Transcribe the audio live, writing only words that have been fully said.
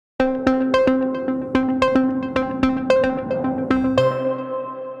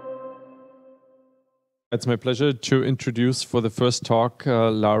It's my pleasure to introduce for the first talk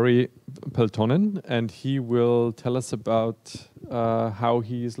Lauri Peltonen, and he will tell us about how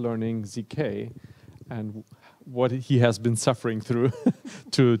he is learning ZK and what he has been suffering through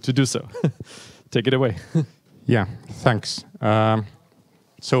to do so. Take it away. Yeah, thanks.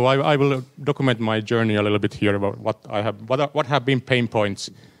 So I will document my journey a little bit here about what have been pain points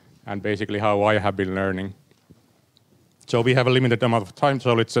and basically how I have been learning. So we have a limited amount of time,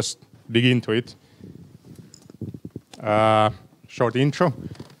 so let's just dig into it. Short intro.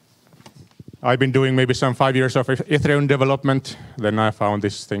 I've been doing maybe some 5 years of Ethereum development. Then I found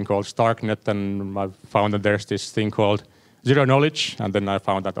this thing called Starknet, and I found that there's this thing called zero knowledge. And then I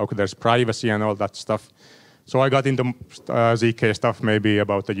found that, okay, there's privacy and all that stuff. So I got into ZK stuff maybe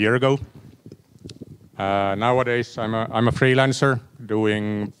about a year ago. Nowadays, I'm a freelancer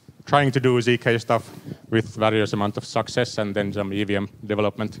trying to do ZK stuff with various amount of success and then some EVM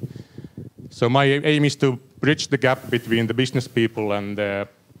development. So my aim is to bridge the gap between the business people and the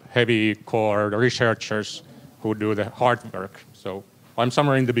heavy core researchers who do the hard work. So I'm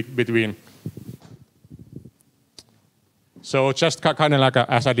somewhere in the between. So just kind of like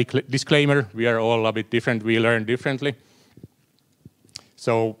as a disclaimer, we are all a bit different. We learn differently.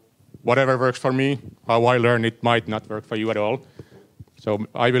 So whatever works for me, how I learn, it might not work for you at all. So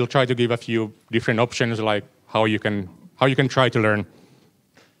I will try to give a few different options, like how you can try to learn.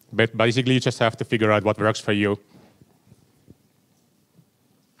 But basically, you just have to figure out what works for you.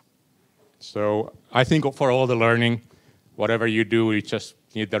 So I think for all the learning, whatever you do, you just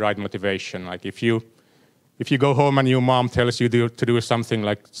need the right motivation. Like if you go home and your mom tells you to do something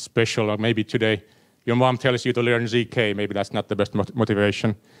like special, or maybe today your mom tells you to learn ZK, maybe that's not the best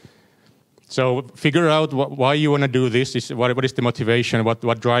motivation. So figure out why you want to do this. What is the motivation?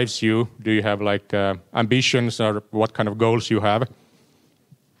 What drives you? Do you have like ambitions, or what kind of goals you have?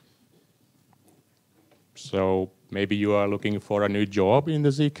 So maybe you are looking for a new job in the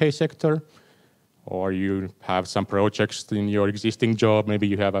ZK sector, or you have some projects in your existing job. Maybe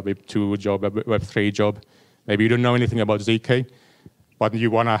you have a Web2 job, a Web3 job. Maybe you don't know anything about ZK, but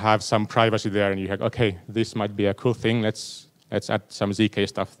you want to have some privacy there, and you have, okay, this might be a cool thing. Let's add some ZK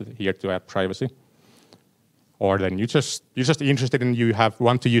stuff here to add privacy. Or then you're just interested in,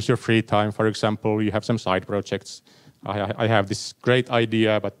 want to use your free time. For example, you have some side projects. I have this great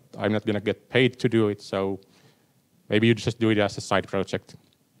idea, but I'm not going to get paid to do it. So maybe you just do it as a side project.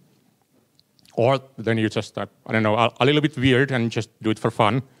 Or then you just start, I don't know, a little bit weird and just do it for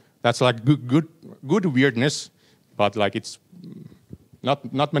fun. That's like good weirdness, but like it's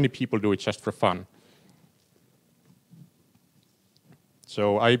not many people do it just for fun.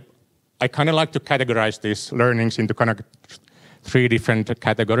 So I kind of like to categorize these learnings into kind of 3 different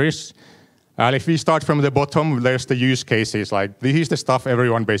categories. If we start from the bottom, there's the use cases. Like this is the stuff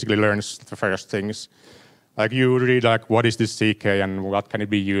everyone basically learns the first things. Like you read like, what is this ZK and what can it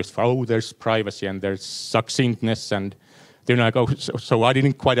be used for? Oh, there's privacy and there's succinctness, and they're like, oh, so I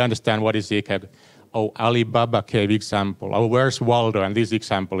didn't quite understand what is ZK. Oh, Alibaba cave example. Oh, where's Waldo and this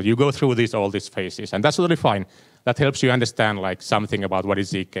example? You go through all these phases, and that's totally fine. That helps you understand like something about what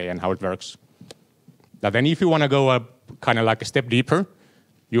is ZK and how it works. But then if you want to go kind of like a step deeper,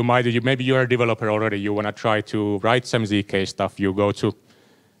 maybe you're a developer already. You want to try to write some ZK stuff. You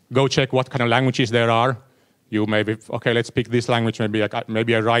go check what kind of languages there are. You maybe, okay, let's pick this language.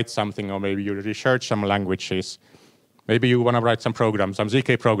 Maybe I write something, or maybe you research some languages. Maybe you want to write some program, some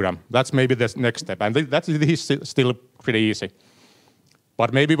ZK program. That's maybe the next step, and that is still pretty easy.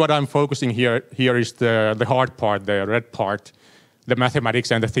 But maybe what I'm focusing here is the hard part, the red part, the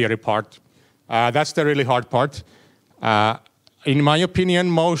mathematics and the theory part. That's the really hard part. In my opinion,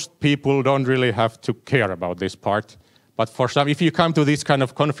 most people don't really have to care about this part. But for some, if you come to these kind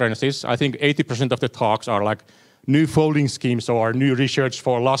of conferences, I think 80% of the talks are like new folding schemes or new research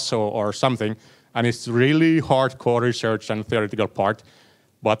for Lasso or something. And it's really hardcore research and theoretical part.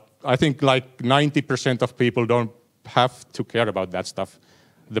 But I think like 90% of people don't have to care about that stuff.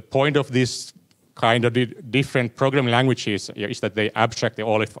 The point of this kind of different programming languages is that they abstract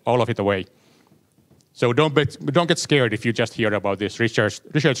all of it away. So don't get scared if you just hear about these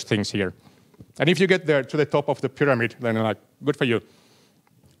research things here. And if you get there to the top of the pyramid, then like, good for you.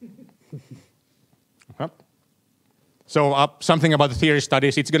 So something about the theory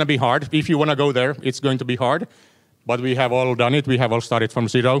studies, it's going to be hard. If you want to go there, it's going to be hard. But we have all done it. We have all started from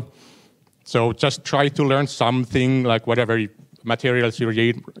zero. So just try to learn something, like whatever materials you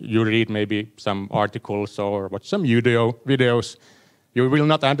read, maybe some articles or watch some videos. You will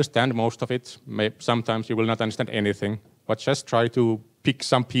not understand most of it. Sometimes you will not understand anything. But just try to pick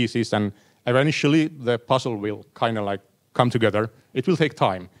some pieces, and eventually the puzzle will kind of like come together. It will take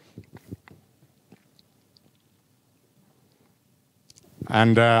time.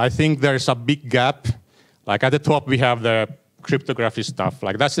 And I think there's a big gap. Like at the top, we have the cryptography stuff.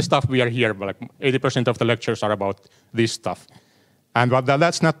 Like that's the stuff we are here. But like 80% of the lectures are about this stuff. And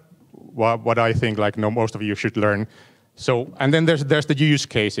that's not what I think like most of you should learn. So, and then there's the use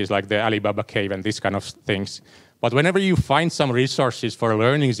cases like the Alibaba cave and these kind of things. But whenever you find some resources for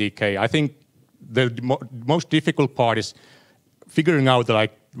learning ZK, I think the most difficult part is figuring out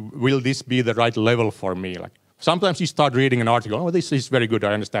like, will this be the right level for me? Like sometimes you start reading an article, oh, this is very good,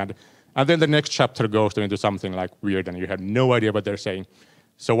 I understand. And then the next chapter goes into something like weird and you have no idea what they're saying.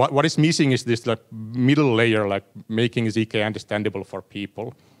 So what is missing is this like middle layer, like making ZK understandable for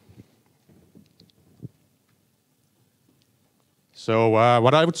people. So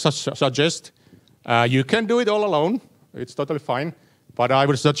what I would suggest, you can do it all alone. It's totally fine. But I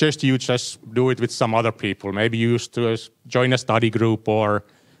would suggest you just do it with some other people. Maybe you used to join a study group or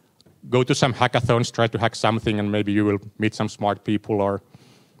go to some hackathons, try to hack something, and maybe you will meet some smart people or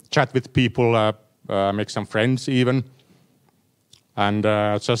chat with people, make some friends even. And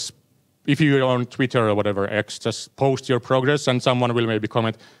just, if you're on Twitter or whatever, X, just post your progress and someone will maybe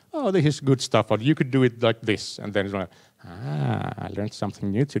comment, oh, this is good stuff, or you could do it like this. And then it's like, I learned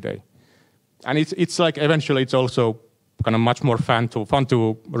something new today. And it's like, eventually it's also kind of much more fun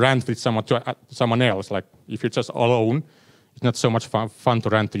to rant with someone else. Like if you're just alone, it's not so much fun to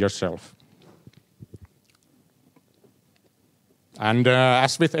rant to yourself. And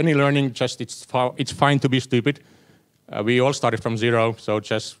as with any learning, just it's fine to be stupid. We all started from zero, so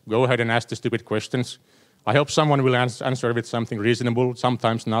just go ahead and ask the stupid questions. I hope someone will answer with something reasonable.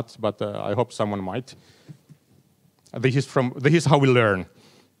 Sometimes not, but I hope someone might. This is how we learn.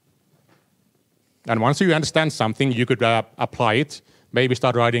 And once you understand something, you could apply it. Maybe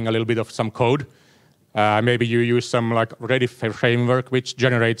start writing a little bit of some code. Maybe you use some like ready framework which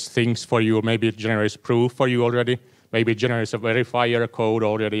generates things for you. Maybe it generates proof for you already. Maybe it generates a verifier code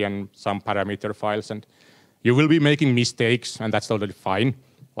already and some parameter files. And you will be making mistakes, and that's totally fine.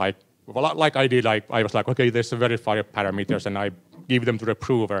 Like I did, I was like, okay, there's a verifier parameters, and I give them to the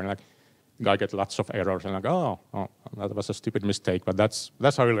prover, and like, I get lots of errors, and like, oh, that was a stupid mistake. But that's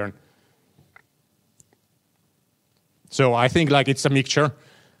how you learn. So I think like it's a mixture.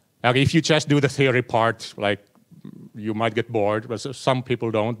 Like if you just do the theory part, like you might get bored. But some people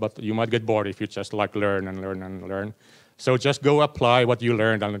don't, but you might get bored if you just like learn and learn and learn. So just go apply what you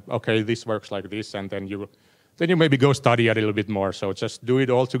learned, and okay, this works like this, and then you maybe go study a little bit more. So just do it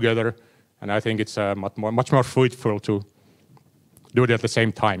all together, and I think it's much more fruitful to do it at the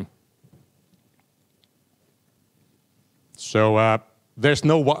same time. So there's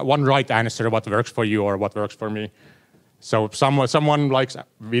no one right answer what works for you or what works for me. So someone likes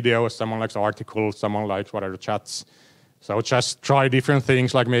videos, someone likes articles, someone likes whatever chats. So just try different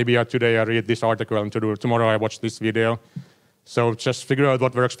things. Like maybe today I read this article and tomorrow I watch this video. So just figure out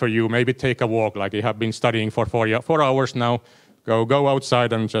what works for you. Maybe take a walk. Like you have been studying for 4 hours now. Go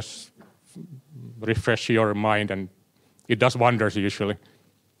outside and just refresh your mind, and it does wonders usually.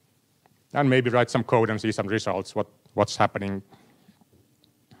 And maybe write some code and see some results. What's happening.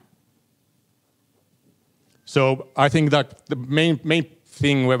 So I think that the main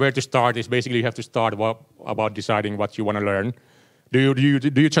thing where to start is basically you have to start about deciding what you want to learn. Do you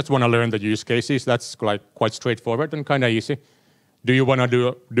just want to learn the use cases? That's like quite straightforward and kind of easy. Do you want to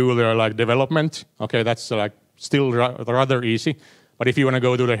do the like development? Okay, that's like still rather easy. But if you want to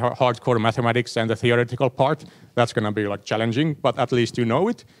go do the hardcore mathematics and the theoretical part, that's going to be like challenging. But at least you know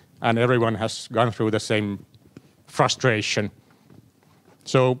it, and everyone has gone through the same frustration.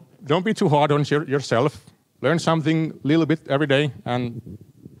 So don't be too hard on yourself. Learn something a little bit every day, and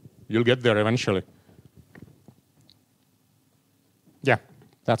you'll get there eventually. Yeah,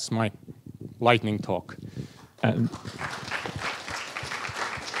 that's my lightning talk. And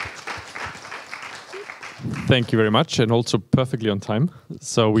thank you very much, and also perfectly on time.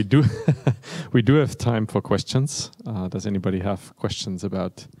 So we do have time for questions. Does anybody have questions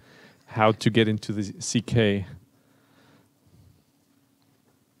about how to get into the ZK?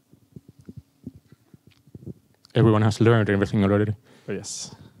 Everyone has learned everything already. Oh,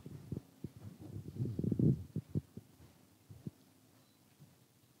 yes.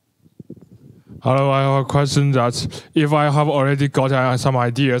 Hello, I have a question that if I have already got some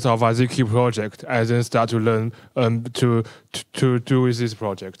ideas of a ZK project, I then start to learn to do with this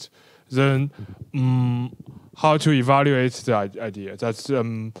project, then how to evaluate the idea? That's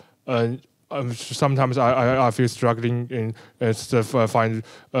sometimes I feel struggling in find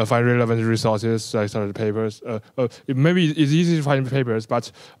relevant resources like the papers. Maybe it's easy to find papers,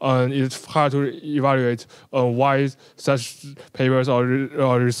 but it's hard to evaluate why such papers or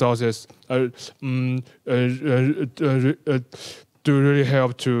resources really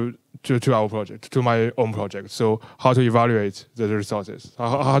help to our project, to my own project. So how to evaluate the resources,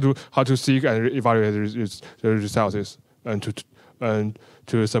 how to seek and evaluate the resources, and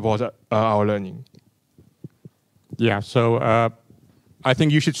to support our learning. Yeah. So I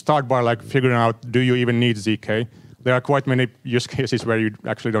think you should start by like figuring out, do you even need ZK? There are quite many use cases where you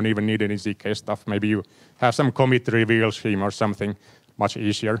actually don't even need any ZK stuff. Maybe you have some commit reveal scheme or something much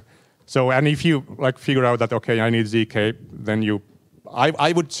easier. So, and if you like figure out that, okay, I need ZK, then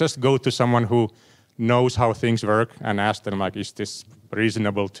I would just go to someone who knows how things work and ask them like, is this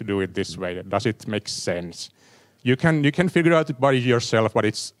reasonable to do it this way? Does it make sense? You can figure out it by yourself, but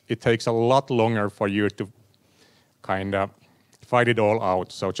it takes a lot longer for you to kind of fight it all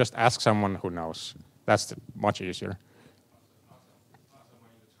out. So just ask someone who knows. That's much easier.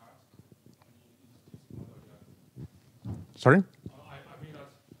 Sorry?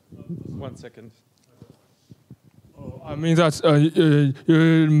 1 second. I mean that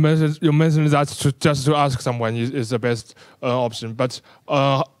you mentioned that just to ask someone is the best option, but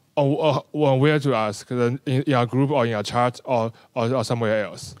where to ask? In a group or in a chat or somewhere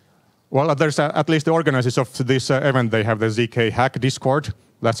else? Well, there's at least the organizers of this event. They have the ZK Hack Discord.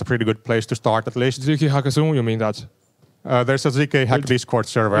 That's a pretty good place to start, at least. ZK Hackathon, you mean that? There's a ZK Hack Discord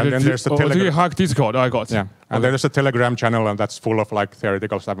server, and then there's a ZK Hack Discord. I got. Yeah, and there's a Telegram channel, and that's full of like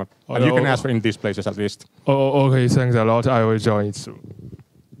theoretical stuff. And you can ask in these places at least. Okay, thanks a lot. I will join it soon.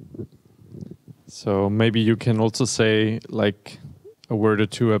 So maybe you can also say like a word or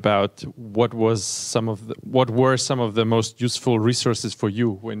two about what were some of the most useful resources for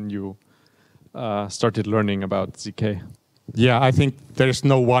you when you started learning about ZK. Yeah, I think there's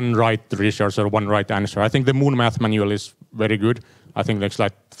no one right resource or one right answer. I think the Moon Math manual is very good. I think there's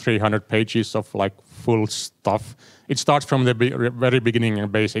like 300 pages of like full stuff. It starts from the very beginning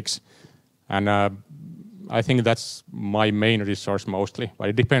and basics. And I think that's my main resource mostly, but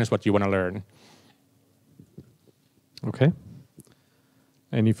it depends what you want to learn. Okay.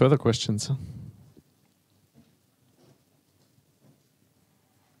 Any further questions?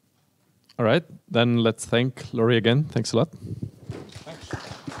 All right, then let's thank Lauri again. Thanks a lot.